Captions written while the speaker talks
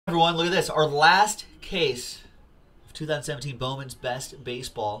Everyone, look at this. Our last case of 2017 Bowman's Best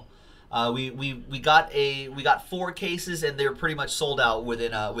Baseball. We got 4 cases and they're pretty much sold out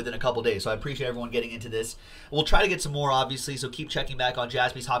within a couple days. So I appreciate everyone getting into this. We'll try to get some more, obviously. So keep checking back on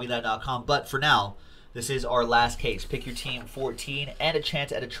JaspysHobbyLand.com. But for now, this is our last case. Pick your team 14 and a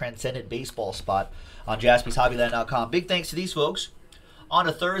chance at a Transcendent Baseball spot on JaspysHobbyLand.com. Big thanks to these folks on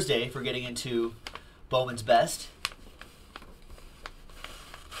a Thursday for getting into Bowman's Best.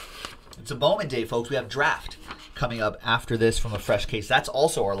 It's a Bowman day, folks. We have draft coming up after this from a fresh case. That's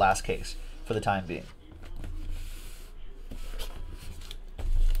also our last case for the time being.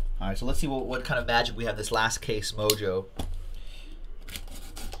 All right, so let's see what kind of magic we have this last case, Mojo.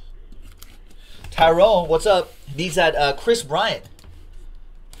 Tyrone, what's up? Needs that Chris Bryant.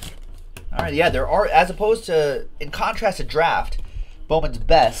 All right, yeah, there are, as opposed to, in contrast to draft, Bowman's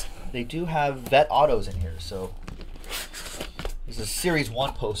Best, they do have vet autos in here, so this is a Series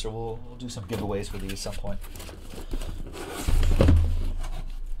 1 poster. We'll do some giveaways for these at some point.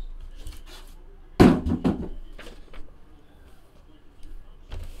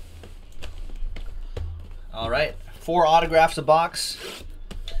 All right, 4 autographs a box.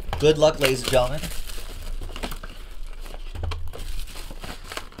 Good luck, ladies and gentlemen.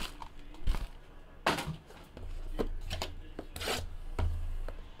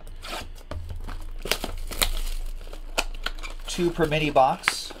 Two per mini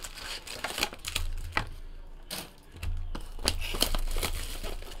box.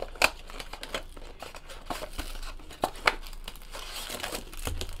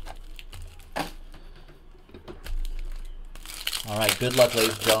 All right, good luck,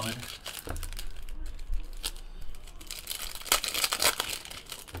 ladies and gentlemen.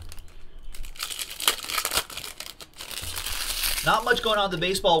 Not much going on in the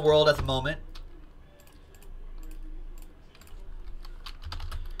baseball world at the moment.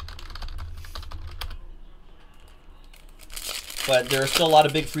 But there are still a lot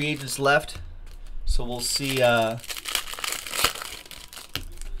of big free agents left, so we'll see. We'll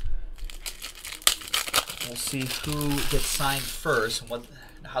see who gets signed first and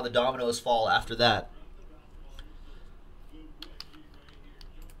how the dominoes fall after that.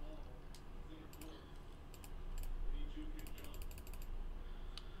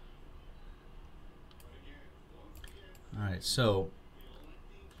 All right, so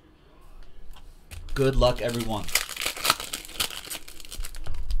good luck, everyone.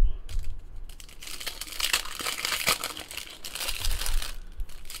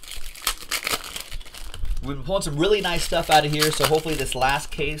 We've been pulling some really nice stuff out of here, so hopefully this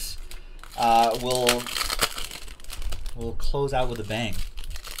last case will close out with a bang.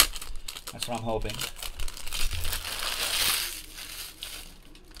 That's what I'm hoping.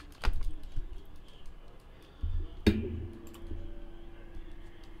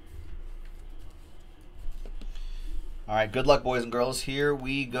 All right, good luck, boys and girls. Here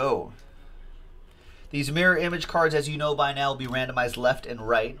we go. These mirror image cards, as you know by now, will be randomized left and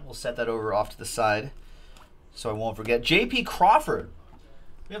right. We'll set that over off to the side so I won't forget. J.P. Crawford.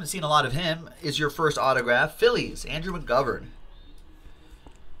 We haven't seen a lot of him. Is your first autograph. Phillies, Andrew McGovern.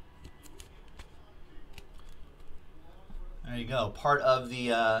 There you go. Part of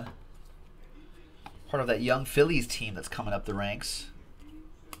that young Phillies team that's coming up the ranks.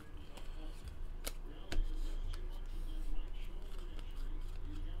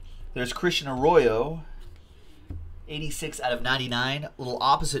 There's Christian Arroyo, 86 out of 99. A little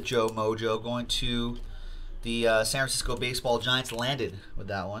opposite Joe Mojo, going to the San Francisco Baseball Giants. Landed with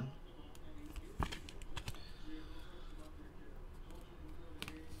that one.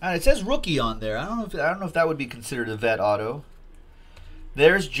 And it says rookie on there. I don't know if that would be considered a vet auto.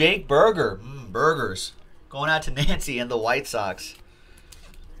 There's Jake Berger. Burgers. Going out to Nancy and the White Sox.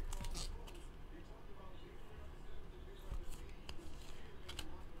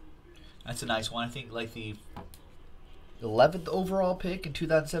 That's a nice one. I think like the 11th overall pick in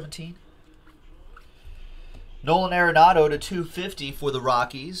 2017. Nolan Arenado to 250 for the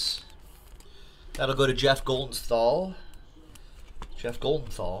Rockies. That'll go to Jeff Goldenthal. Jeff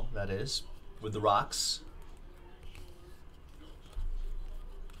Goldenthal, that is, with the Rocks.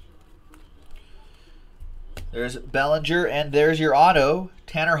 There's Bellinger, and there's your auto,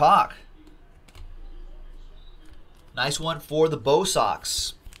 Tanner Houck. Nice one for the Bo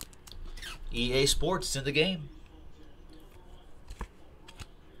Sox. EA Sports is in the game.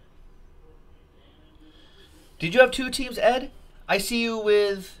 Did you have 2 teams, Ed? I see you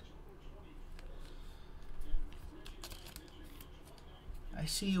with...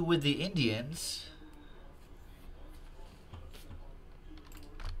 the Indians.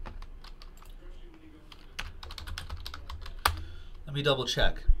 Let me double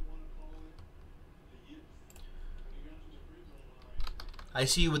check. I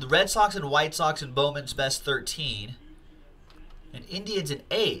see you with Red Sox and White Sox and Bowman's best 13. And Indians and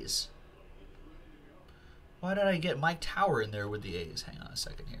A's. Why did I get Mike Tower in there with the A's? Hang on a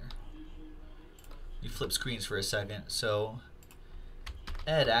second here. You flip screens for a second. So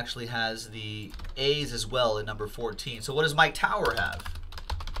Ed actually has the A's as well in number 14. So what does Mike Tower have?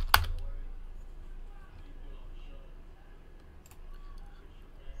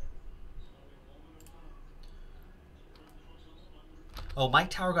 Oh, Mike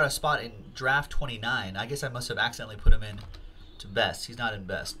Tower got a spot in draft 29. I guess I must have accidentally put him in to best. He's not in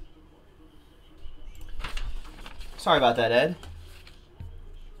best. Sorry about that, Ed.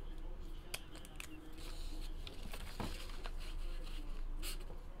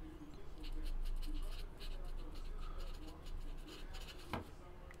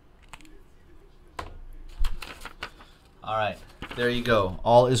 All right, there you go.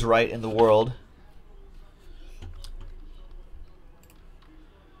 All is right in the world.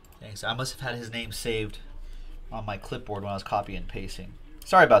 Thanks. I must have had his name saved on my clipboard when I was copying and pasting.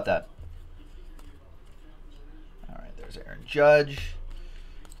 Sorry about that. All right, there's Aaron Judge,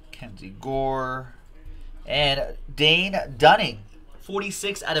 Kenzie Gore, and Dane Dunning.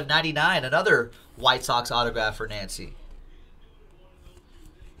 46 out of 99. Another White Sox autograph for Nancy.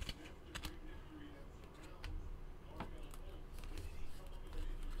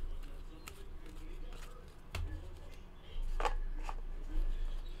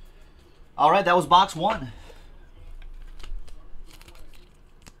 All right, that was box 1.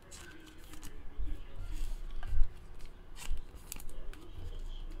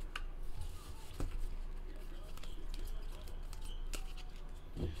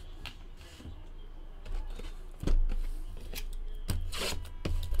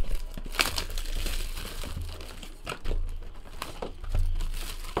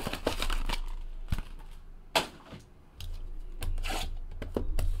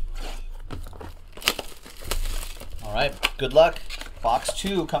 All right, good luck. Box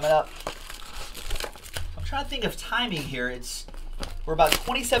 2 coming up. I'm trying to think of timing here. We're about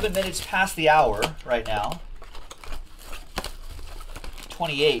 27 minutes past the hour right now.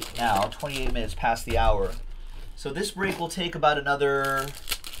 28 now, 28 minutes past the hour. So this break will take about another,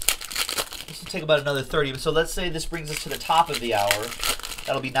 30. So let's say this brings us to the top of the hour.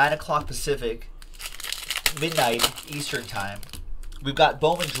 That'll be 9 o'clock Pacific, midnight Eastern time. We've got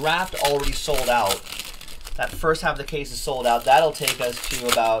Bowman Draft already sold out. That first half of the case is sold out. That'll take us to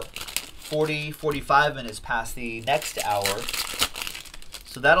about 40, 45 minutes past the next hour.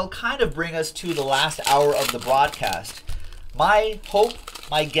 So that'll kind of bring us to the last hour of the broadcast. My hope,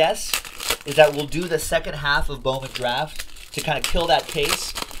 my guess, is that we'll do the second half of Bowman Draft to kind of kill that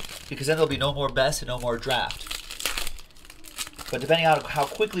case, because then there'll be no more best and no more draft. But depending on how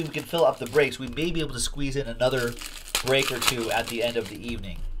quickly we can fill up the breaks, we may be able to squeeze in another break or two at the end of the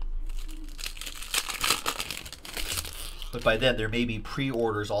evening. But by then, there may be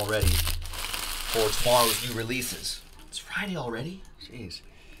pre-orders already for tomorrow's new releases. It's Friday already? Jeez.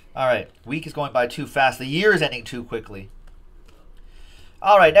 All right, week is going by too fast. The year is ending too quickly.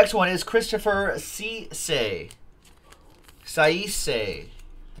 All right, next one is Christopher Cersei.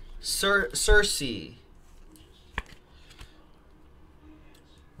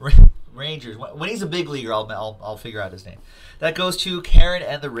 Rangers. When he's a big leaguer, I'll figure out his name. That goes to Karen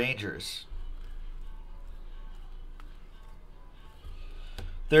and the Rangers.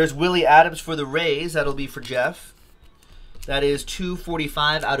 There's Willie Adams for the Rays. That'll be for Jeff. That is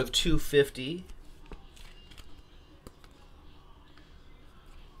 245 out of 250.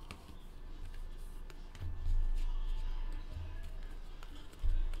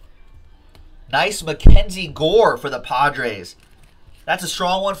 Nice Mackenzie Gore for the Padres. That's a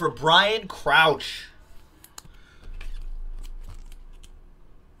strong one for Brian Crouch.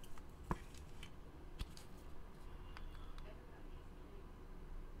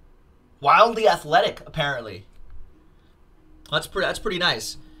 Wildly athletic, apparently. That's pretty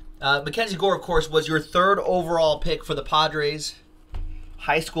nice. Mackenzie Gore, of course, was your 3rd overall pick for the Padres.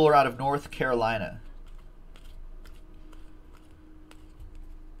 High schooler out of North Carolina.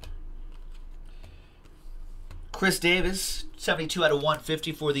 Chris Davis, 72 out of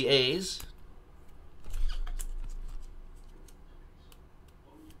 150 for the A's.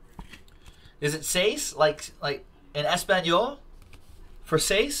 Is it Seis? Like in Espanol? For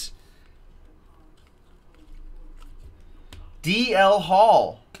Seis? DL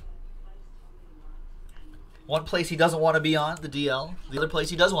Hall. One place he doesn't want to be on, the DL. The other place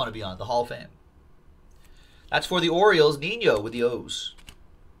he does want to be on, the Hall of Fame. That's for the Orioles, Nino with the O's.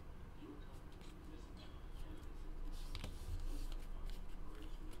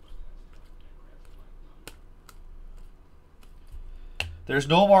 There's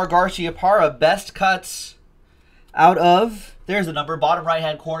Nomar Garciaparra. Best cuts out of, there's the number, bottom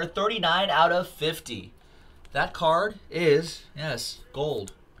right-hand corner, 39 out of 50. That card is, yes,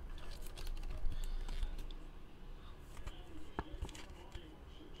 gold.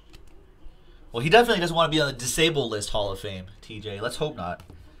 Well, he definitely doesn't want to be on the disabled list Hall of Fame, TJ. Let's hope not.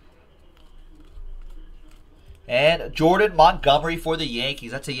 And Jordan Montgomery for the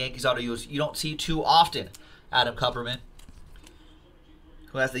Yankees. That's a Yankees auto you don't see too often. Adam Kupperman,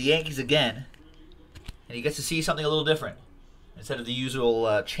 who has the Yankees again. And he gets to see something a little different instead of the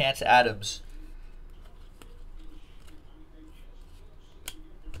usual Chance Adams.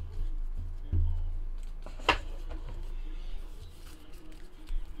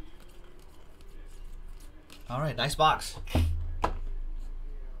 All right, nice box.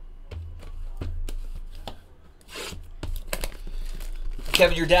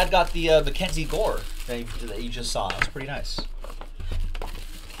 Kevin, your dad got the Mackenzie Gore that you just saw. That's pretty nice.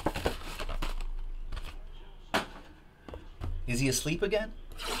 Is he asleep again?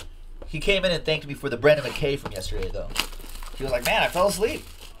 He came in and thanked me for the Brendan McKay from yesterday, though. He was like, man, I fell asleep.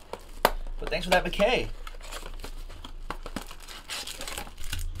 But thanks for that McKay.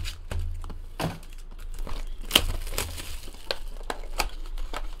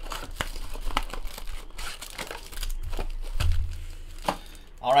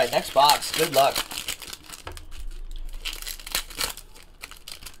 All right, next box. Good luck.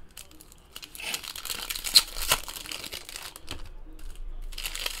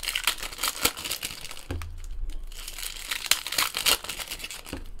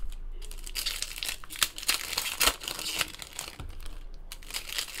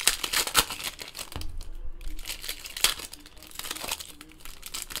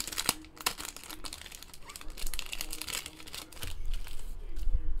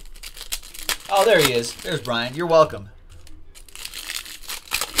 Oh, there he is. There's Brian. You're welcome.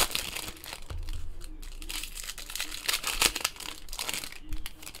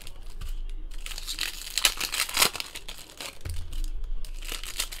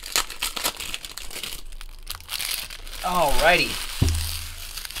 Alrighty.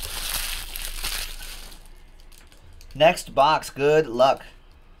 Next box. Good luck.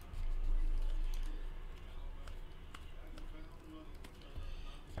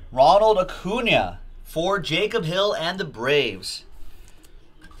 Ronald Acuna for Jacob Hill and the Braves.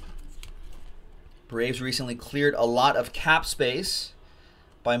 Braves recently cleared a lot of cap space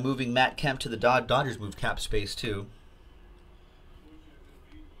by moving Matt Kemp to the Dodgers. Moved cap space too.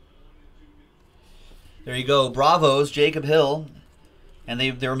 There you go. Bravos, Jacob Hill. And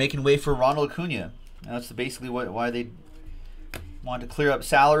they were making way for Ronald Acuna. Now that's basically why they wanted to clear up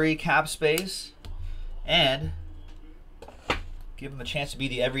salary, cap space, and give him a chance to be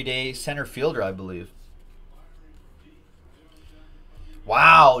the everyday center fielder, I believe.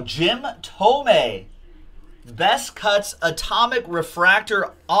 Wow, Jim Thome. Best cuts atomic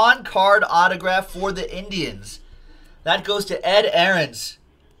refractor on-card autograph for the Indians. That goes to Ed Aarons.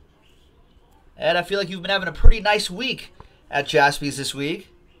 Ed, I feel like you've been having a pretty nice week at Jaspys this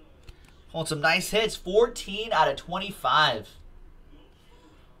week. Holding some nice hits. 14 out of 25.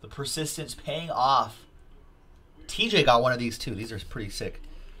 The persistence paying off. TJ got one of these too. These are pretty sick.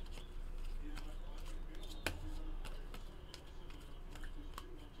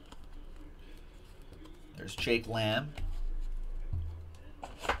 There's Jake Lamb.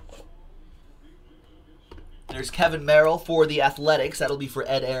 There's Kevin Merrill for the Athletics. That'll be for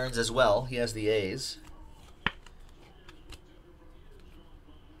Ed Aarons as well. He has the A's.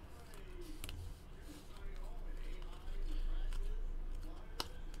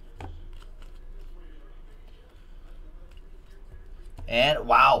 And,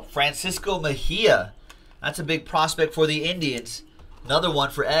 wow, Francisco Mejia. That's a big prospect for the Indians. Another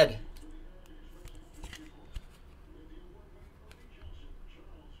one for Ed.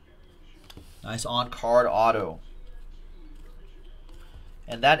 Nice on-card auto.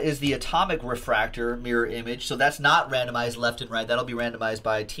 And that is the atomic refractor mirror image. So that's not randomized left and right. That'll be randomized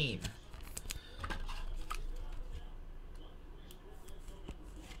by team.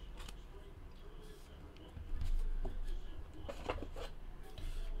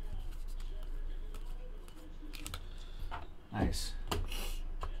 Nice.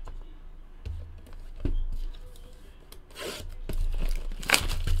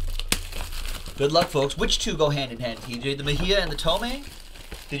 Good luck, folks. Which two go hand in hand, TJ? The Mejia and the Thome?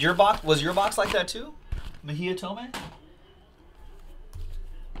 Was your box like that too? Mejia, Thome?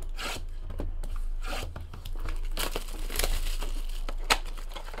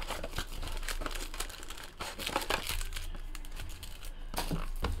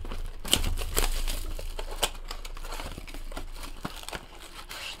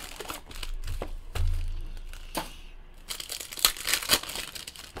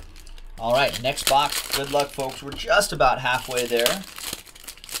 right, next box. Good luck, folks. We're just about halfway there.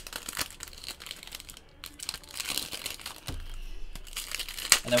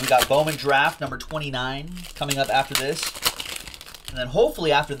 And then we got Bowman Draft number 29 coming up after this. And then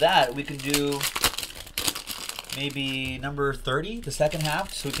hopefully after that, we can do maybe number 30, the second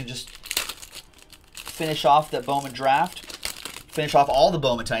half, so we can just finish off the Bowman Draft. Finish off all the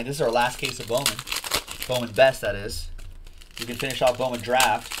Bowman tonight. This is our last case of Bowman. Bowman Best, that is. We can finish off Bowman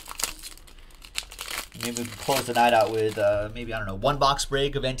Draft. Maybe we can close the night out with maybe, I don't know, one box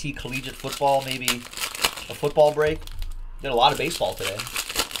break of NT Collegiate Football, maybe a football break. Did a lot of baseball today.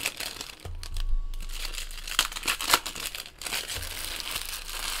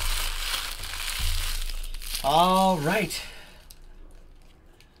 All right.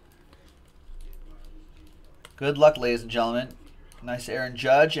 Good luck, ladies and gentlemen. Nice Aaron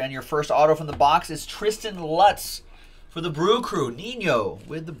Judge. And your first auto from the box is Tristan Lutz for the Brew Crew. Nino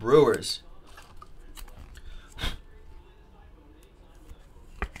with the Brewers.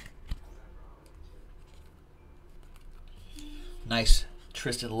 Nice.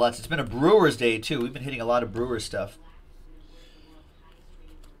 Tristan Lutz. It's been a Brewers day, too. We've been hitting a lot of Brewers stuff.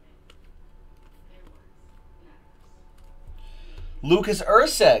 Lucas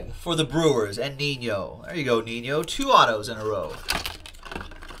Urseg for the Brewers and Nino. There you go, Nino. 2 autos in a row.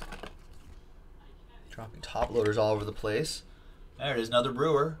 Dropping top loaders all over the place. There it is, another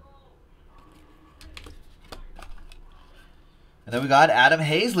Brewer. And then we got Adam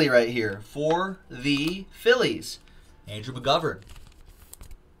Hazley right here for the Phillies. Andrew McGovern.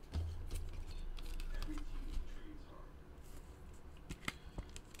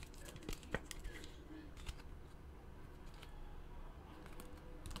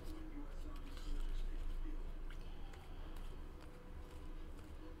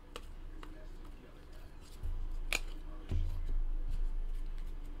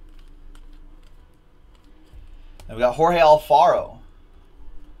 And we got Jorge Alfaro.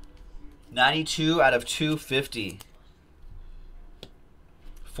 92 out of 250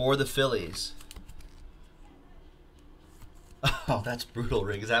 for the Phillies. Oh, that's brutal,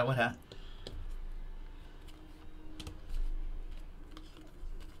 Rig. Is that what happened?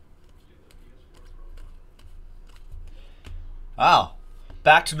 Wow.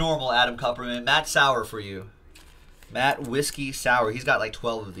 Back to normal, Adam Kupperman. Matt Sauer for you. Matt Whiskey Sauer. He's got like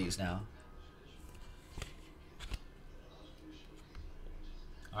 12 of these now.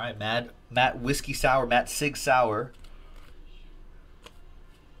 All right, Matt Whiskey Sauer, Matt Sig Sauer.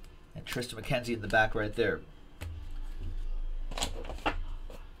 And Tristan McKenzie in the back right there.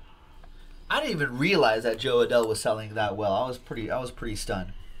 I didn't even realize that Joe Adell was selling that well. I was pretty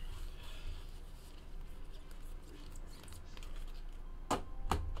stunned.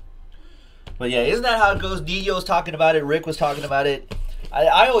 But yeah, isn't that how it goes? Nino was talking about it. Rick was talking about it.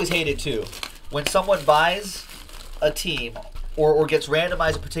 I always hate it too. When someone buys a team or gets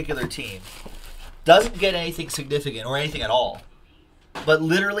randomized a particular team, doesn't get anything significant or anything at all, but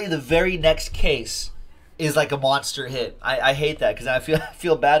literally the very next case is like a monster hit. I hate that because I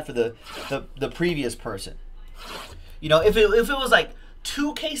feel bad for the previous person. You know, if it was like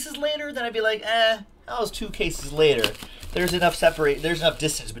 2 cases later, then I'd be like, that was 2 cases later. There's enough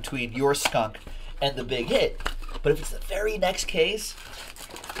distance between your skunk and the big hit. But if it's the very next case,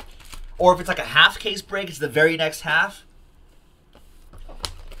 or if it's like a half case break, it's the very next half.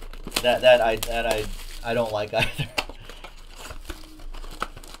 That I don't like either.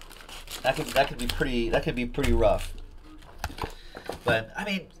 That could be pretty rough. But I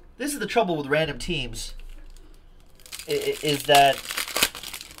mean, this is the trouble with random teams. Is that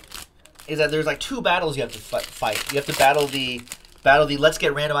there's like 2 battles you have to fight. You have to battle the let's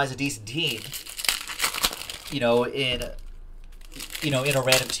get randomized a decent team. In a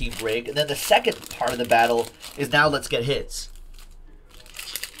random team break, and then the second part of the battle is now let's get hits.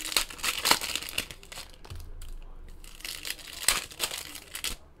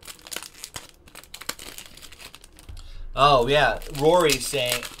 Oh, yeah. Rory's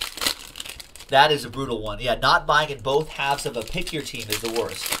saying that is a brutal one. Yeah, not buying in both halves of a pick your team is the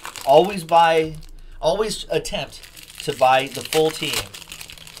worst. Always attempt to buy the full team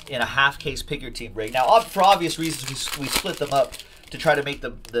in a half case pick your team break. Now, for obvious reasons, we split them up to try to make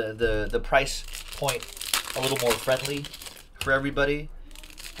the price point a little more friendly for everybody.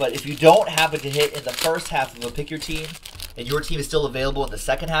 But if you don't happen to hit in the first half of a pick your team and your team is still available in the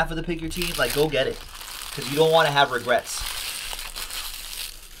second half of the pick your team, like, go get it. Because you don't want to have regrets.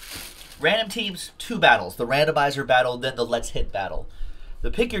 Random teams, 2 battles. The randomizer battle, then the let's hit battle.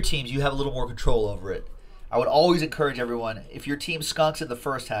 The pick your teams, you have a little more control over it. I would always encourage everyone, if your team skunks in the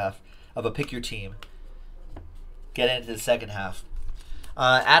first half of a pick your team, get into the second half.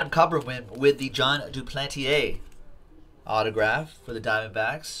 Adam Kupperman with the John Duplantier autograph for the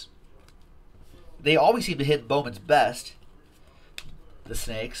Diamondbacks. They always seem to hit Bowman's best, the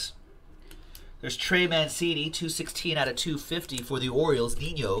Snakes. There's Trey Mancini, 216 out of 250 for the Orioles.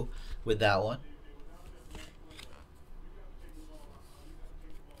 Nino with that one.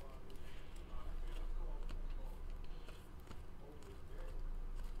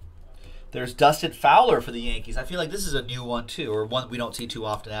 There's Dustin Fowler for the Yankees. I feel like this is a new one too, or one we don't see too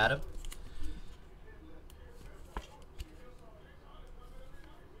often, Adam.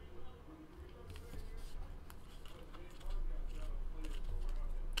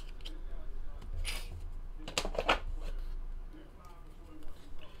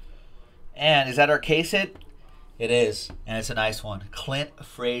 And is that our case hit? It is, and it's a nice one. Clint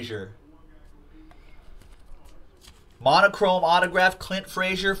Frazier. Monochrome autograph, Clint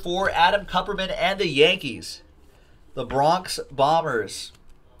Frazier for Adam Kupperman and the Yankees. The Bronx Bombers,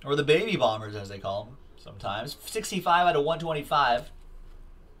 or the Baby Bombers as they call them sometimes. 65 out of 125.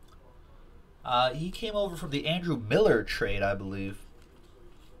 He came over from the Andrew Miller trade, I believe.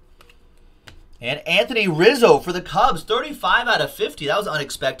 And Anthony Rizzo for the Cubs, 35 out of 50. That was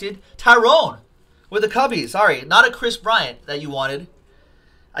unexpected. Tyrone with the Cubbies. Sorry, not a Chris Bryant that you wanted.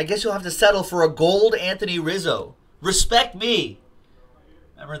 I guess you'll have to settle for a gold Anthony Rizzo. Respect me.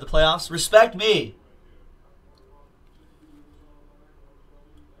 Remember the playoffs? Respect me.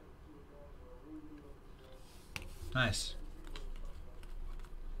 Nice.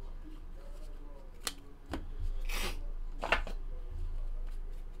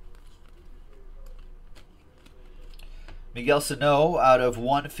 Miguel Sano out of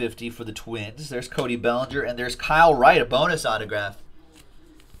 150 for the Twins. There's Cody Bellinger, and there's Kyle Wright, a bonus autograph.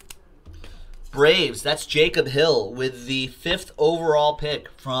 Braves, that's Jacob Hill with the 5th overall pick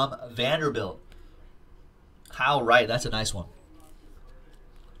from Vanderbilt. Kyle Wright, that's a nice one.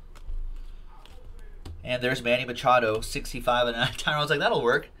 And there's Manny Machado, 65 and 9. Tyrone's like, that'll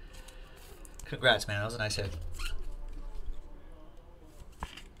work. Congrats, man. That was a nice hit.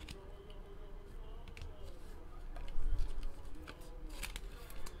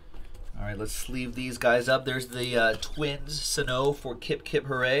 All right, let's sleeve these guys up. There's the Twins, Sano for Kip Kip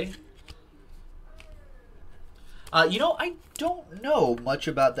Hooray. You know, I don't know much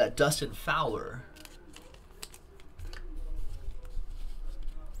about that Dustin Fowler.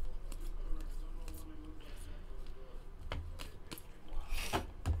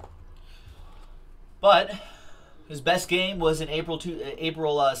 But his best game was in April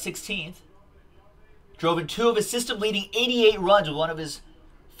 16th. Drove in 2 of his system-leading 88 runs with one of his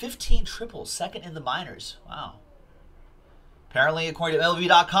 15 triples, second in the minors. Wow. Apparently, according to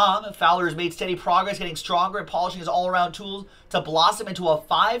MLB.com, Fowler has made steady progress, getting stronger and polishing his all-around tools to blossom into a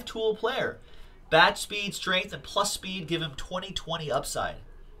 5-tool player. Bat speed, strength, and plus speed give him 20-20 upside.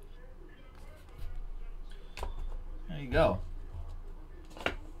 There you go.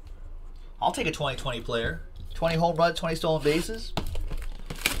 I'll take a 20-20 player. 20 home runs, 20 stolen bases.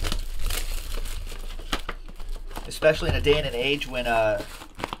 Especially in a day and an age when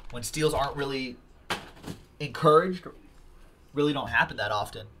steals aren't really encouraged. Really don't happen that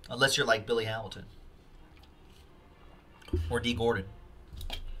often. Unless you're like Billy Hamilton. Or D. Gordon.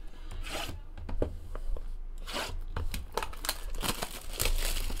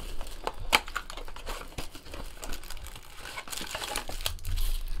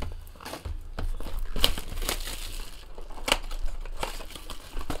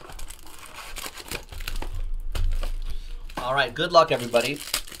 All right, good luck, everybody.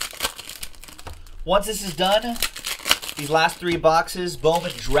 Once this is done, these last 3 boxes,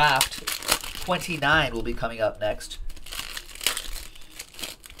 Bowman Draft 29 will be coming up next.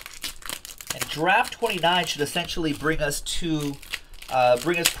 And Draft 29 should essentially bring us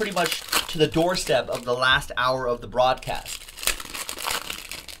pretty much to the doorstep of the last hour of the broadcast.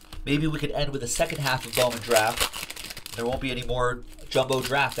 Maybe we could end with the second half of Bowman Draft. There won't be any more Jumbo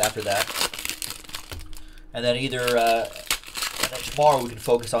Draft after that. And then tomorrow we can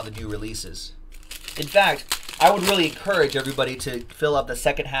focus on the new releases. In fact, I would really encourage everybody to fill up the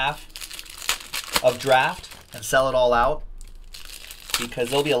second half of Draft and sell it all out, because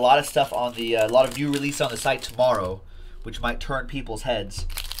there'll be a lot of stuff on a lot of new release on the site tomorrow, which might turn people's heads.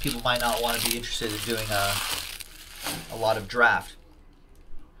 People might not want to be interested in doing a lot of Draft.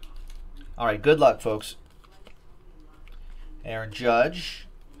 All right, good luck, folks. Aaron Judge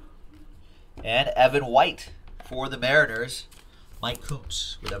and Evan White for the Mariners. Mike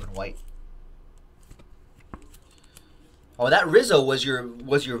Kuntz with Evan White. Oh, that Rizzo was your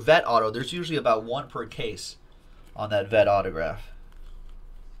vet auto. There's usually about 1 per case on that vet autograph.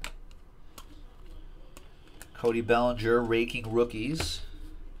 Cody Bellinger raking rookies.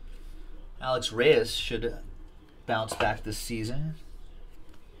 Alex Reyes should bounce back this season.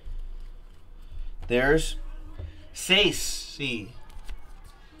 There's Sace.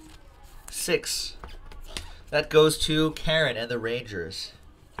 6. That goes to Karen and the Rangers.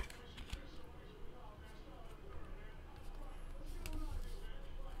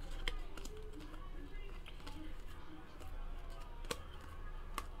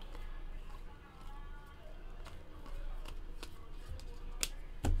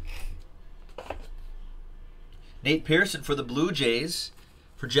 Nate Pearson for the Blue Jays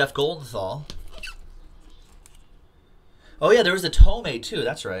for Jeff Goldenthal. Oh yeah, there was a Tomei too,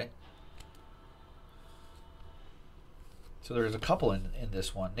 that's right. So there's a couple in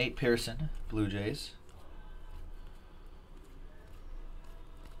this one. Nate Pearson, Blue Jays.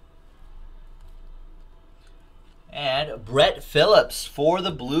 And Brett Phillips for the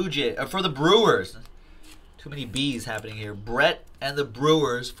for the Brewers. Too many B's happening here. Brett and the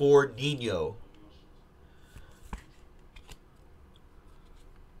Brewers for Nino.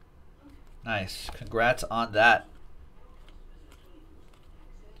 Nice. Congrats on that.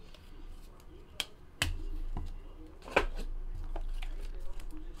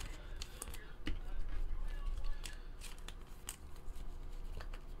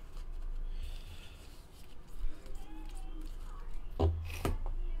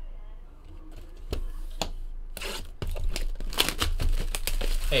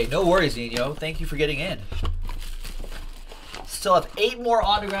 Hey, no worries, Nino. Thank you for getting in. Still have 8 more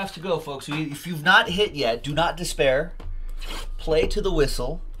autographs to go, folks. So if you've not hit yet, do not despair. Play to the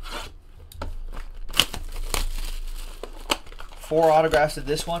whistle. 4 autographs in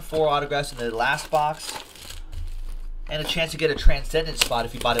this one, 4 autographs in the last box, and a chance to get a transcendent spot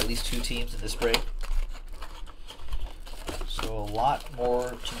if you bought at least 2 teams in this break. So a lot more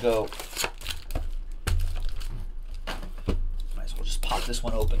to go. Might as well just pop this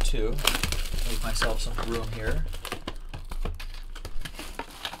one open too. Make myself some room here.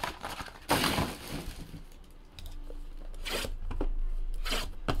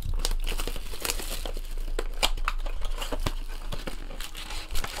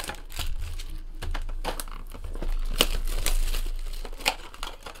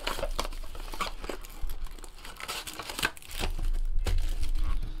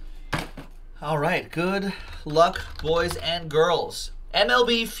 All right, good luck, boys and girls.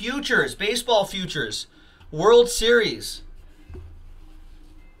 MLB futures, baseball futures, World Series.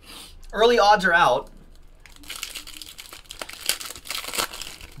 Early odds are out.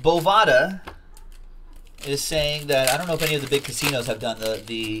 Bovada is saying that, I don't know if any of the big casinos have done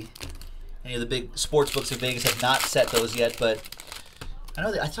any of the big sports books in Vegas have not set those yet, but I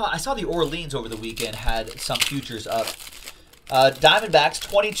know that I saw the Orleans over the weekend had some futures up. Diamondbacks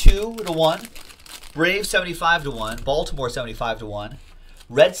 22-1, Braves 75-1, Baltimore 75-1,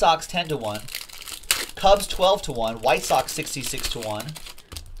 Red Sox 10-1, Cubs 12-1, White Sox 66-1,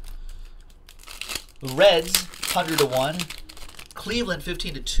 Reds 100-1, Cleveland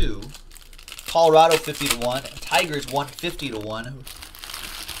 15-2, Colorado 50-1, Tigers 150-1.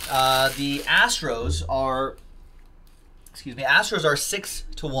 The Astros are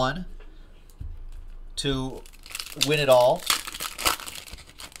 6-1 to win it all.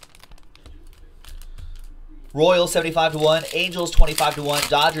 Royals 75-1, Angels 25-1,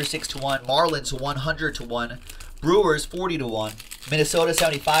 Dodgers 6-1, Marlins 100-1, Brewers 40-1, Minnesota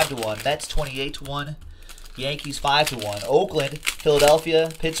 75-1, Mets 28-1, Yankees 5-1, Oakland,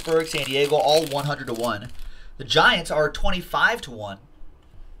 Philadelphia, Pittsburgh, San Diego all 100-1. The Giants are 25-1,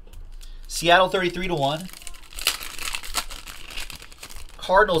 Seattle 33-1,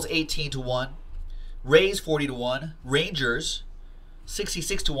 Cardinals 18-1, Rays 40-1, Rangers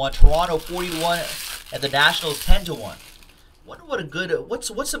 66-1, Toronto 40-1, and the Nationals 10-1. Wonder what a good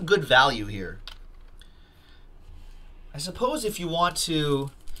what's some good value here. I suppose if you want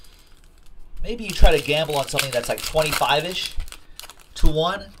to, maybe you try to gamble on something that's like 25-ish to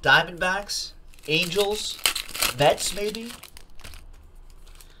 1. Diamondbacks, Angels, Mets maybe.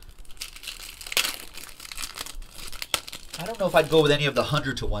 I don't know if I'd go with any of the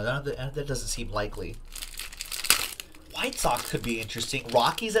 100-1. That doesn't seem likely. White Sox could be interesting.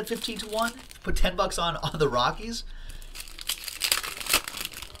 Rockies at 15-1. Put $10 on the Rockies.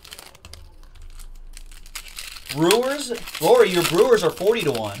 Brewers, Rory, your Brewers are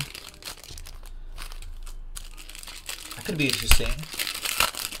 40-1. That could be interesting.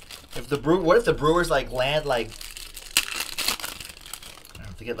 What if the Brewers land like, I don't know,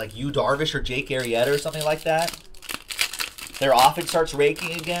 if they get like Yu Darvish or Jake Arrieta or something like that. Their offense starts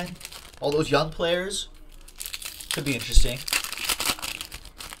raking again. All those young players. Could be interesting.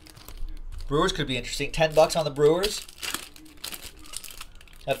 Brewers could be interesting. $10 on the Brewers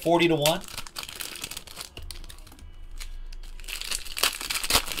at 40 to 1.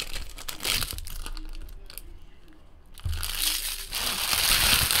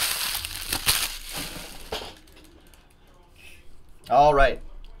 All right.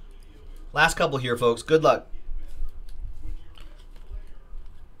 Last couple here, folks. Good luck.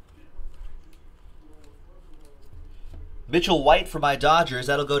 Mitchell White for my Dodgers.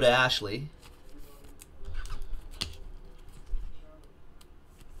 That'll go to Ashley.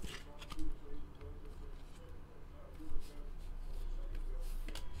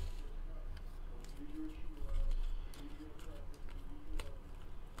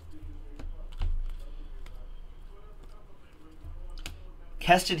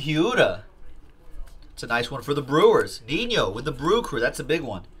 Keston Hiura. It's a nice one for the Brewers. Nino with the Brew Crew. That's a big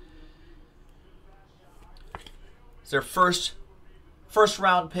one. It's their first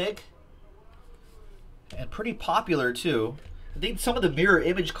round pick. And pretty popular, too. I think some of the mirror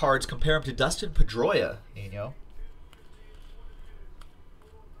image cards compare him to Dustin Pedroia, Nino.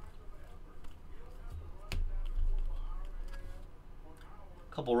 A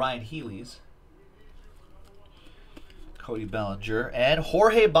couple Ryan Healy's. Cody Bellinger, and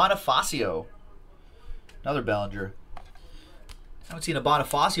Jorge Bonifacio. Another Bellinger. I haven't seen a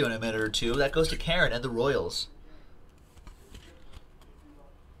Bonifacio in a minute or two. That goes to Karen and the Royals.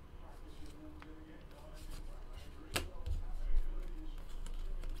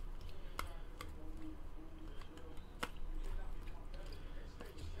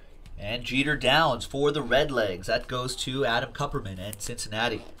 And Jeter Downs for the Redlegs. That goes to Adam Kupperman and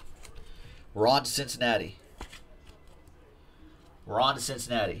Cincinnati. We're on to Cincinnati. We're on to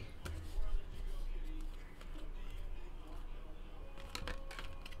Cincinnati.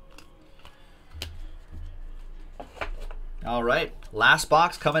 All right, last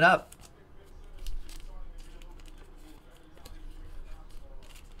box coming up.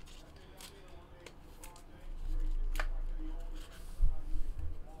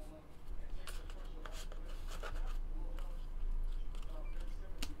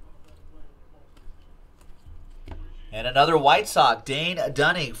 And another White Sox, Dane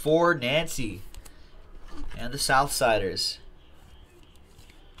Dunning for Nancy and the Southsiders.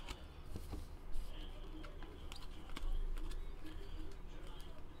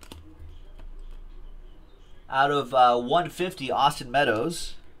 Out of 150, Austin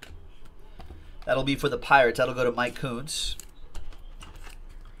Meadows. That'll be for the Pirates. That'll go to Mike Kuntz.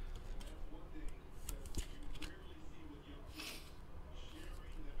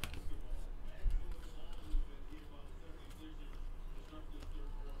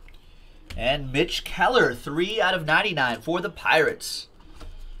 And Mitch Keller, 3 out of 99 for the Pirates.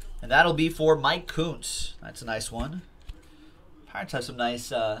 And that'll be for Mike Kuntz. That's a nice one. Pirates have some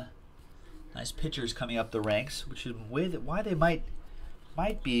nice nice pitchers coming up the ranks, which is why they might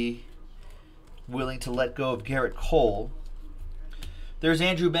be willing to let go of Garrett Cole. There's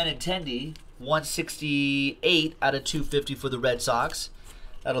Andrew Benintendi, 168 out of 250 for the Red Sox.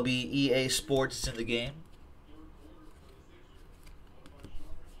 That'll be EA Sports. It's in the game.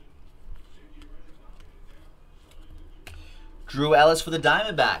 Drew Ellis for the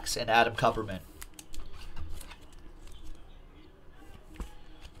Diamondbacks and Adam Kupperman.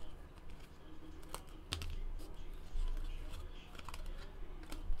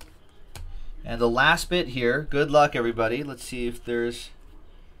 And the last bit here, good luck everybody. Let's see if there's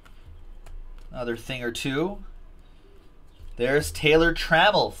another thing or two. There's Taylor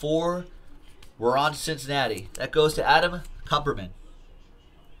Trammell for We're on to Cincinnati. That goes to Adam Kupperman.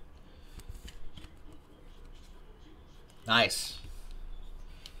 Nice.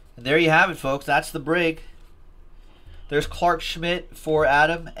 And there you have it, folks. That's the break. There's Clark Schmidt for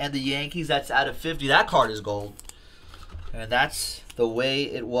Adam and the Yankees. That's out of 50. That card is gold. And that's the way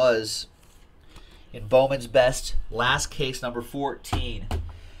it was in Bowman's Best. Last case, number 14.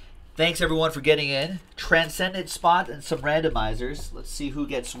 Thanks, everyone, for getting in. Transcendent spot and some randomizers. Let's see who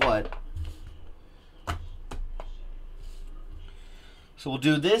gets what. So we'll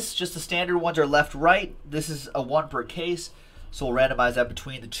do this. Just the standard ones are left, right. This is a 1 per case. So we'll randomize that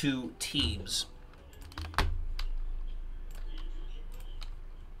between the two teams.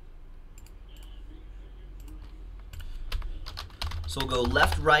 So we'll go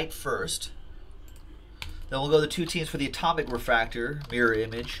left, right first. Then we'll go the two teams for the Atomic Refractor mirror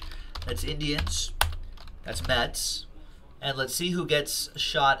image. That's Indians. That's Mets. And let's see who gets a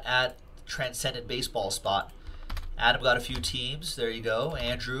shot at Transcendent Baseball spot. Adam got a few teams. There you go.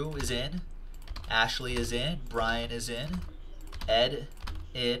 Andrew is in. Ashley is in. Brian is in. Ed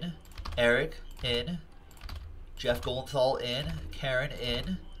in. Eric in. Jeff Goldenthal in. Karen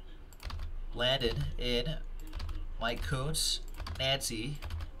in. Landon in. Mike Kuntz. Nancy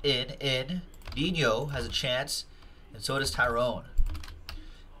in. Nino has a chance, and so does Tyrone.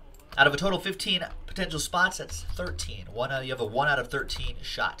 Out of a total 15 potential spots, that's 13. You have a 1 out of 13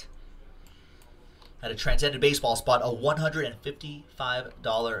 shot. At a Transcendent Baseball spot, a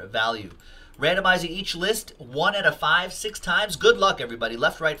 $155 value. Randomizing each list 1 out of 5, 6 times. Good luck, everybody.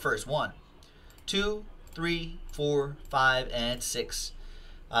 Left, right, first. 1, 2, 3, 4, 5, and 6.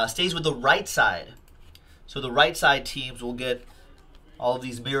 Stays with the right side. So the right side teams will get all of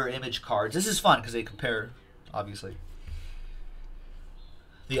these mirror image cards. This is fun because they compare, obviously,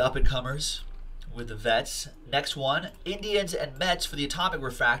 the up-and-comers with the vets. Next one, Indians and Mets for the Atomic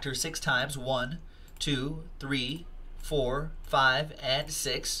Refractor 6 times. 1, 2, 3, 4, 5, and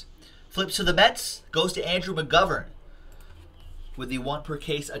 6. Flips to the Mets, goes to Andrew McGovern with the 1 per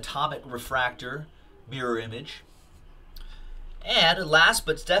case Atomic Refractor mirror image. And last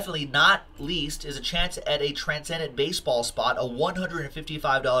but definitely not least is a chance at a Transcendent Baseball spot, a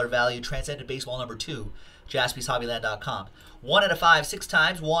 $155 value Transcendent Baseball number 2, JaspysHobbyland.com. 1 out of 5, 6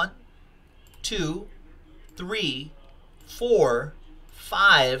 times. 1, 2, 3, 4,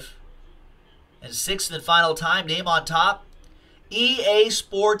 5, and 6th and final time. Name on top, EA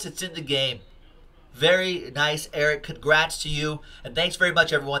Sports. It's in the game. Very nice, Eric. Congrats to you. And thanks very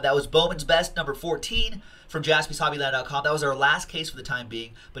much, everyone. That was Bowman's Best, number 14 from JaspysHobbyland.com. That was our last case for the time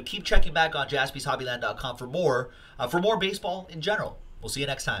being. But keep checking back on JaspysHobbyland.com for more baseball in general. We'll see you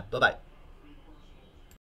next time. Bye-bye.